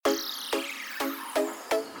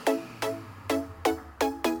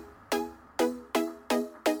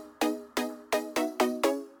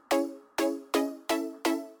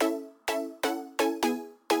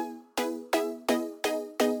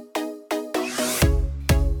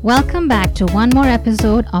Welcome back to one more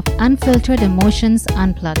episode of Unfiltered Emotions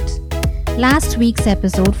Unplugged. Last week's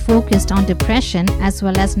episode focused on depression as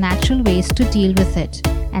well as natural ways to deal with it,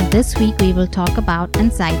 and this week we will talk about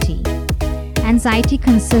anxiety. Anxiety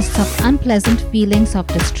consists of unpleasant feelings of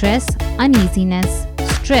distress, uneasiness,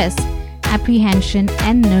 stress, apprehension,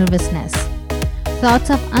 and nervousness. Thoughts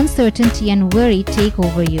of uncertainty and worry take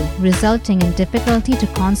over you, resulting in difficulty to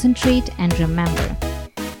concentrate and remember.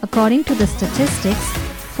 According to the statistics,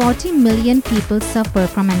 40 million people suffer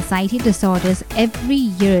from anxiety disorders every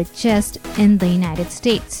year just in the United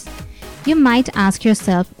States. You might ask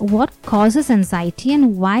yourself, what causes anxiety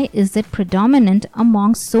and why is it predominant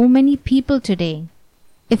among so many people today?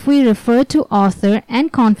 If we refer to author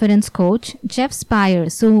and confidence coach Jeff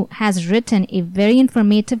Spires, who has written a very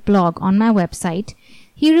informative blog on my website,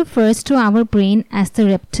 he refers to our brain as the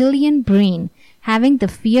reptilian brain, having the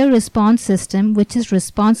fear response system which is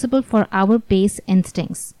responsible for our base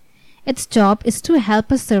instincts. Its job is to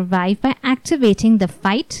help us survive by activating the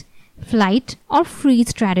fight, flight, or freeze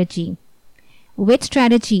strategy. Which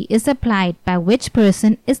strategy is applied by which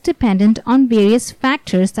person is dependent on various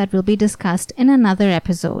factors that will be discussed in another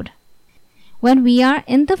episode. When we are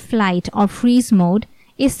in the flight or freeze mode,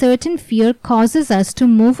 a certain fear causes us to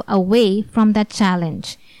move away from that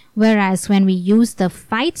challenge, whereas when we use the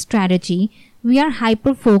fight strategy, we are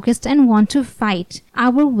hyper-focused and want to fight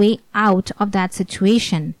our way out of that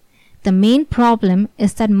situation. The main problem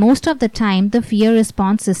is that most of the time the fear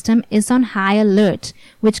response system is on high alert,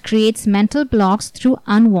 which creates mental blocks through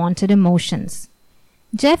unwanted emotions.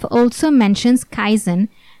 Jeff also mentions Kaizen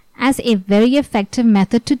as a very effective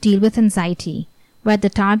method to deal with anxiety, where the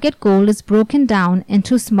target goal is broken down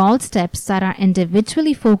into small steps that are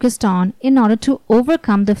individually focused on in order to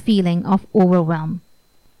overcome the feeling of overwhelm.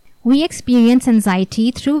 We experience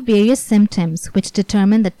anxiety through various symptoms which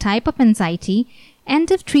determine the type of anxiety,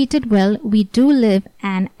 and if treated well, we do live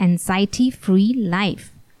an anxiety-free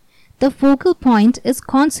life. The focal point is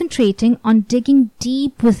concentrating on digging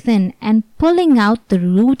deep within and pulling out the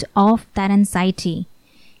root of that anxiety.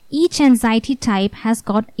 Each anxiety type has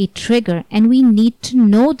got a trigger, and we need to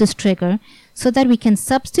know this trigger so that we can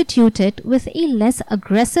substitute it with a less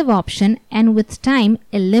aggressive option and with time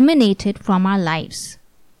eliminate it from our lives.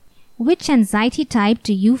 Which anxiety type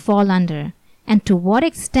do you fall under, and to what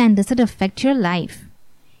extent does it affect your life?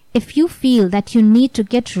 If you feel that you need to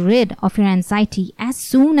get rid of your anxiety as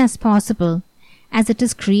soon as possible, as it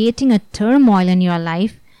is creating a turmoil in your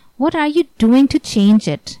life, what are you doing to change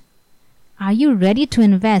it? Are you ready to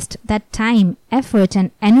invest that time, effort, and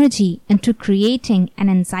energy into creating an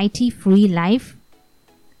anxiety-free life?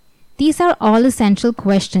 These are all essential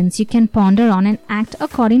questions you can ponder on and act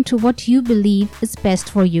according to what you believe is best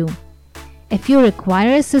for you. If you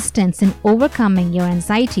require assistance in overcoming your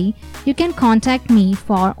anxiety, you can contact me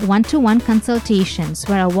for one-to-one consultations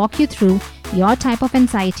where I walk you through your type of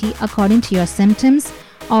anxiety according to your symptoms,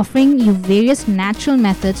 offering you various natural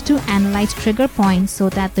methods to analyze trigger points so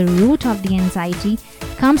that the root of the anxiety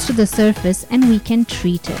comes to the surface and we can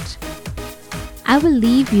treat it. I will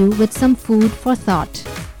leave you with some food for thought.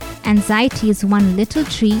 Anxiety is one little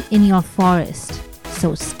tree in your forest,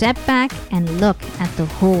 so step back and look at the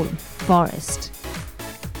whole forest.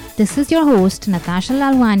 This is your host Natasha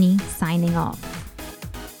Lalwani signing off.